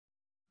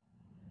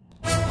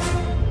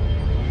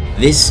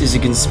This is a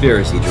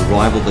conspiracy to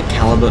rival the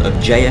caliber of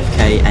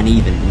JFK and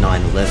even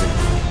 9/11.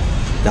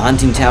 The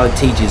Hunting Tower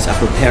teachers are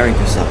preparing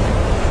for something,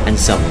 and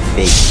something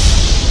big.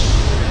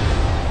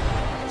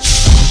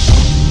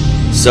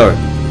 So,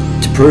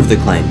 to prove the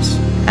claims,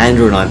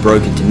 Andrew and I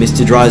broke into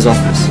Mr. Dry's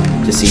office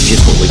to see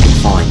just what we can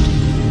find.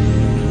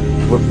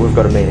 We've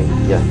got a meeting,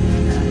 yeah.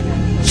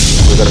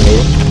 We've got a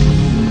meeting?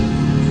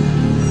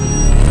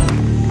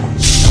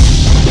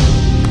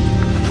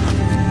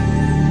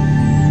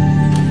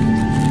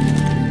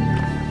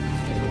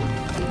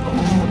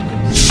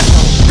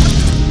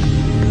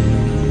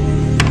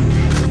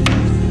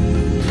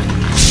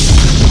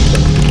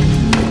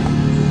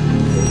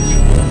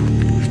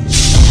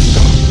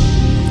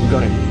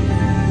 Got him.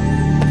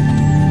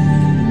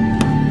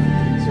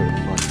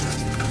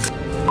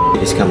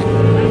 It is coming.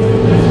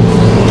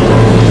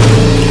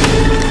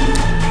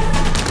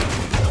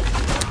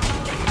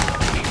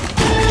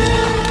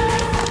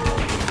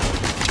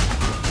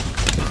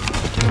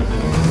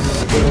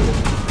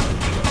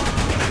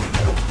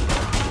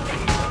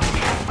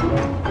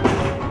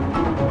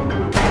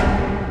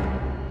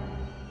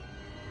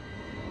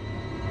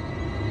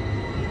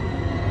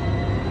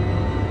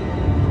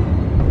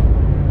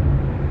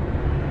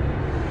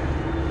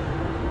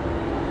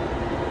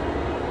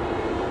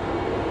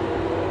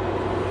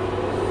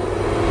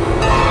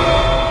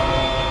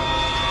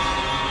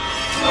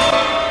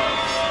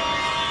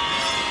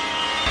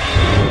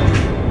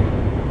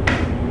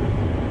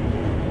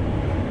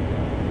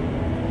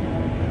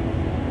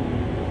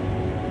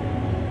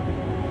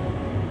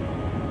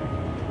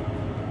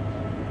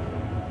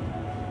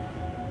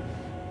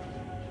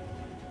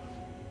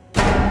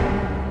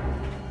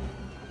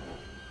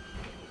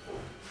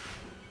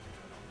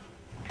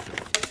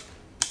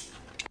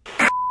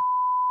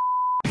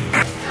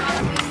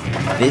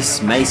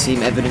 This may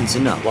seem evidence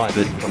enough, but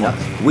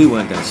we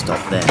weren't going to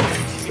stop there.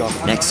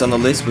 Next on the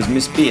list was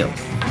Miss Beale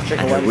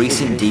and her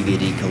recent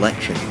DVD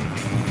collection.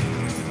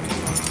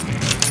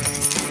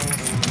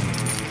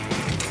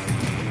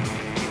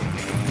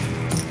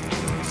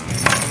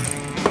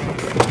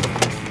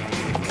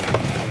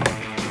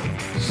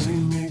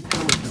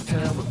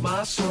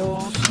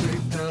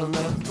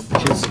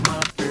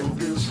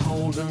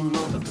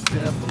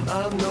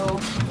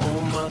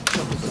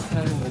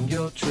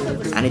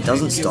 And it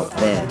doesn't stop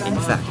there. In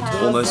fact,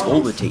 almost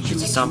all the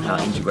teachers are somehow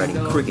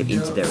integrating cricket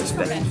into their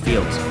respective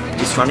fields,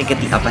 just trying to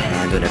get the upper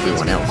hand on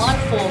everyone else. Quite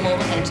formal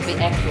and to be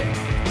accurate.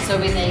 So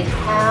we need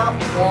how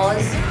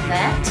was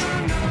that?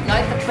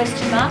 Note the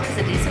question mark because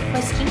it is a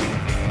question.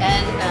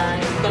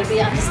 And you've got to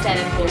be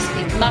understanding, of course,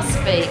 it must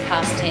be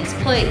past tense.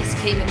 Please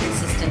keep a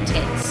consistent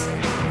tense.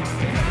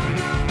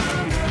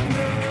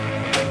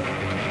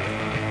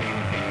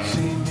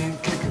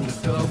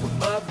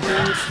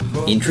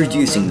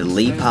 Introducing the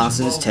Leigh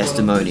Parsons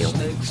Testimonial.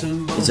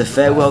 It's a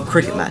farewell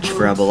cricket match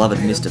for our beloved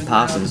Mr.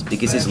 Parsons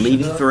because he's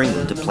leaving for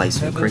England to play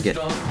some cricket.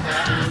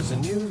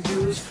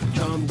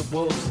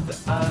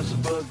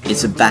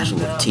 It's a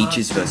battle of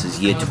teachers versus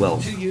Year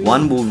 12.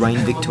 One will reign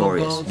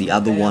victorious, the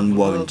other one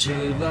won't.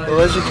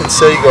 Well, as you can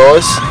see,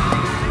 guys,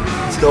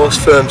 it's a nice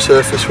firm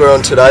surface we're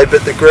on today,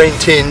 but the green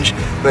tinge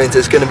means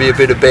there's going to be a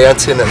bit of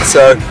bounce in it.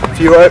 So if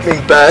you're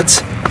opening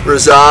bats,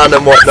 Razan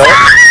and whatnot.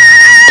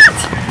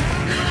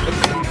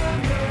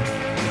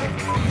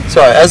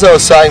 So, as I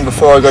was saying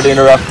before I got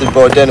interrupted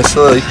by Dennis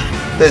Lee,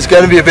 there's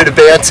going to be a bit of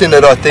bounce in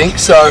it, I think.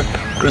 So,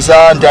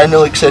 Razan,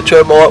 Daniel,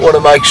 etc. might want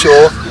to make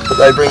sure that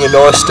they bring a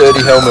nice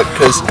sturdy helmet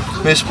because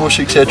Miss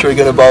Bush, etc. are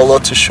going to bowl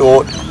lots of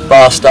short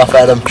bar stuff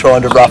at them,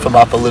 trying to rough them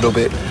up a little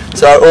bit.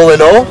 So, all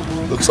in all,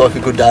 looks like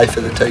a good day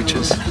for the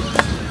teachers.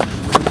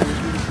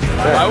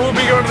 I will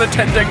be going to the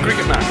 10-10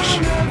 cricket match.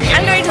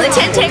 I'm going to the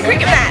 10-10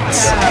 cricket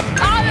match.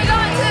 I'm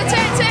going to the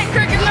 10-10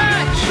 cricket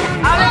match.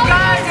 I'm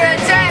going to the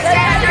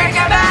 10-10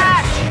 cricket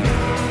match.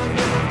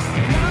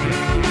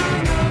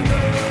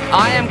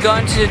 I am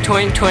going to the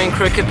Twin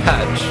cricket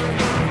patch.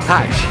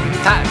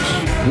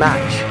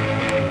 Match.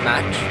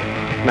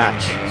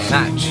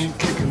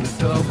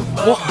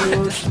 What?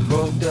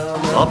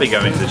 I'll be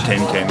going to the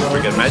 10-10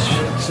 cricket match,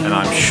 and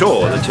I'm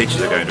sure the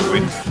teachers are going to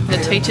win. The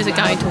teachers are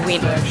going to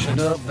win.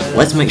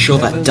 Let's make sure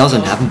that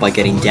doesn't happen by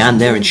getting down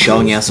there and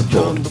showing our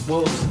support.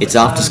 It's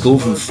after school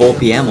from 4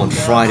 PM on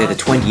Friday the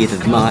 20th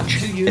of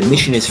March.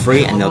 Admission is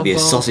free and there'll be a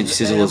sausage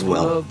sizzle as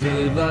well.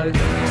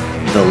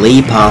 The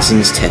Leigh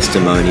Parsons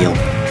Testimonial,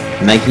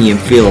 making him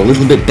feel a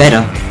little bit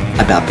better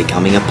about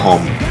becoming a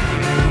POM.